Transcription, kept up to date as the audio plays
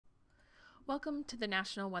Welcome to the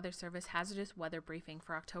National Weather Service Hazardous Weather Briefing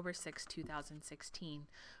for October 6, 2016.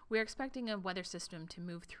 We are expecting a weather system to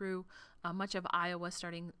move through much of Iowa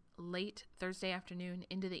starting late Thursday afternoon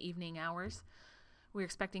into the evening hours. We're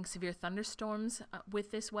expecting severe thunderstorms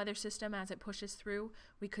with this weather system as it pushes through.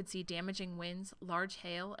 We could see damaging winds, large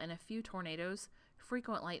hail, and a few tornadoes.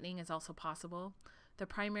 Frequent lightning is also possible. The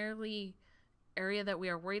primarily area that we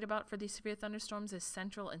are worried about for these severe thunderstorms is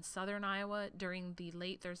central and southern Iowa during the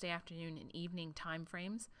late Thursday afternoon and evening time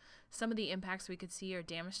frames. Some of the impacts we could see are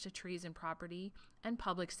damage to trees and property and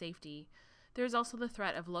public safety. There is also the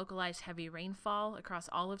threat of localized heavy rainfall across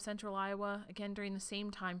all of central Iowa, again during the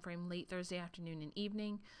same time frame late Thursday afternoon and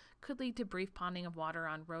evening, could lead to brief ponding of water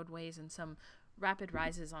on roadways and some rapid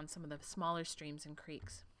rises on some of the smaller streams and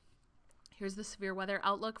creeks. Here's the severe weather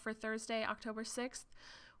outlook for Thursday, October 6th.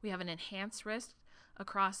 We have an enhanced risk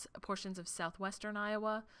across portions of southwestern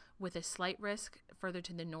Iowa with a slight risk further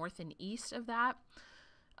to the north and east of that.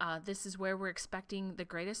 This is where we're expecting the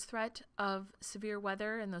greatest threat of severe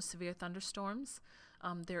weather and those severe thunderstorms.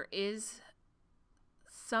 There is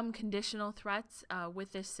some conditional threats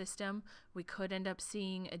with this system. We could end up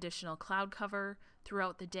seeing additional cloud cover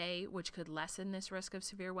throughout the day, which could lessen this risk of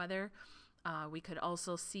severe weather. We could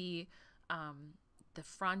also see the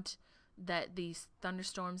front that these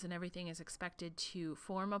thunderstorms and everything is expected to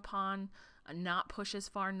form upon, not push as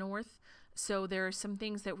far north. So there are some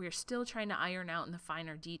things that we're still trying to iron out in the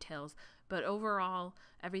finer details, but overall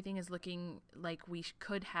everything is looking like we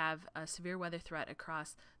could have a severe weather threat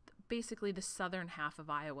across basically the southern half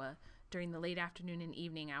of Iowa during the late afternoon and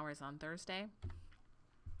evening hours on Thursday.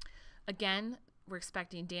 Again, we're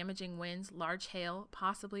expecting damaging winds, large hail,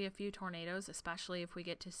 possibly a few tornadoes, especially if we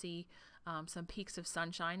get to see some peaks of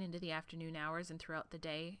sunshine into the afternoon hours and throughout the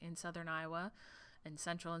day in southern Iowa and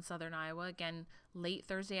central and southern Iowa. Again, late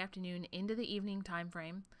Thursday afternoon into the evening time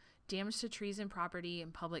frame. Damage to trees and property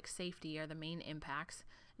and public safety are the main impacts.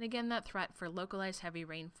 And again, that threat for localized heavy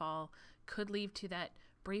rainfall could lead to that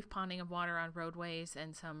brief ponding of water on roadways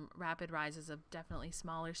and some rapid rises of definitely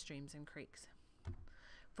smaller streams and creeks.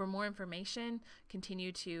 For more information,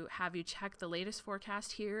 continue to have you check the latest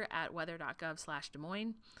forecast here at weather.gov/Des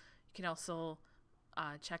Moines. You can also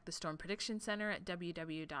check the Storm Prediction Center at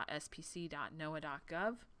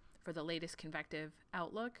www.spc.noaa.gov for the latest convective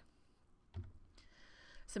outlook.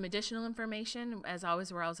 Some additional information, as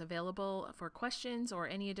always, we're always available for questions or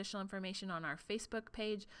any additional information on our Facebook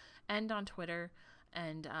page and on Twitter,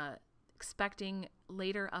 and expecting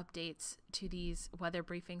later updates to these weather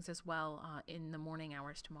briefings as well in the morning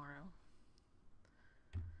hours tomorrow.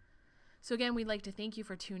 So again, we'd like to thank you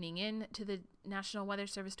for tuning in to the National Weather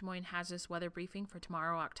Service Des Moines Hazardous Weather Briefing for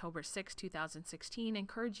tomorrow, October 6, 2016.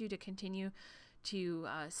 Encourage you to continue to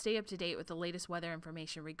stay up to date with the latest weather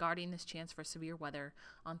information regarding this chance for severe weather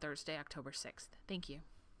on Thursday, October 6th. Thank you.